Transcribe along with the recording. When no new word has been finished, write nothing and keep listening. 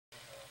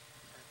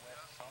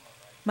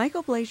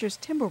Michael Blazier's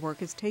timber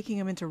work is taking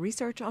him into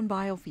research on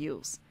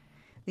biofuels.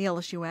 The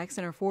LSU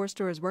AgCenter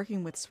forester is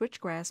working with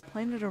switchgrass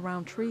planted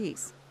around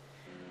trees.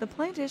 The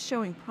plant is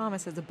showing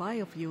promise as a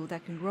biofuel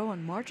that can grow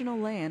on marginal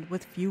land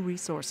with few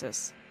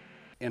resources.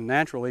 In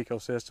natural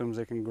ecosystems,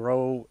 it can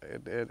grow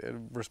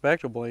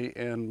respectably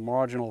in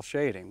marginal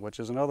shading, which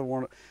is another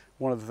one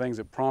of the things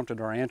that prompted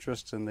our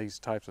interest in these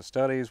types of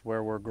studies,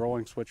 where we're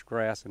growing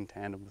switchgrass in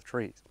tandem with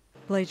trees.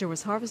 Blazier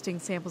was harvesting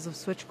samples of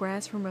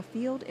switchgrass from a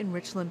field in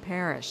Richland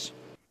Parish.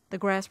 The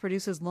grass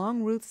produces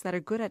long roots that are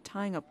good at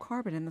tying up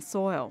carbon in the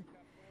soil.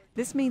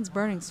 This means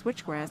burning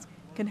switchgrass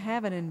can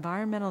have an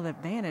environmental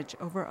advantage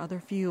over other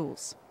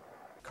fuels.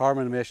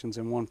 Carbon emissions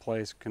in one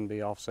place can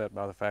be offset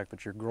by the fact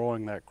that you're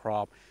growing that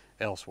crop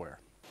elsewhere.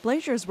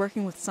 Blazier is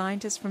working with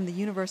scientists from the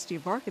University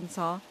of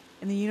Arkansas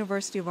and the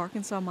University of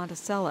Arkansas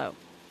Monticello.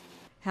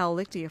 Hal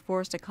Lichty, a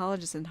forest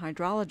ecologist and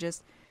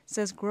hydrologist,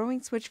 says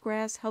growing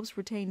switchgrass helps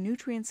retain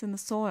nutrients in the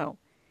soil,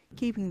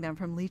 keeping them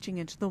from leaching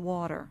into the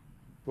water.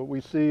 What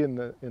we see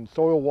in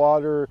soil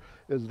water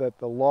is that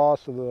the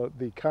loss of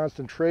the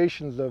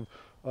concentrations of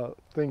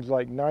things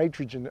like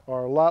nitrogen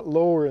are a lot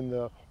lower in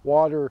the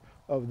water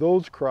of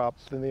those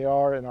crops than they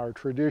are in our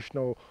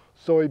traditional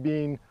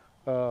soybean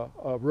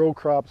row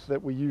crops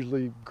that we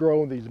usually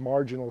grow in these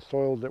marginal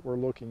soils that we're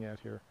looking at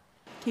here.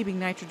 Keeping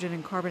nitrogen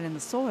and carbon in the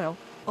soil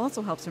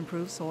also helps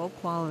improve soil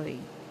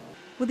quality.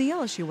 With the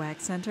LSU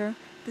AgCenter,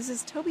 this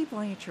is Tobie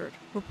Blanchard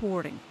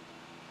reporting.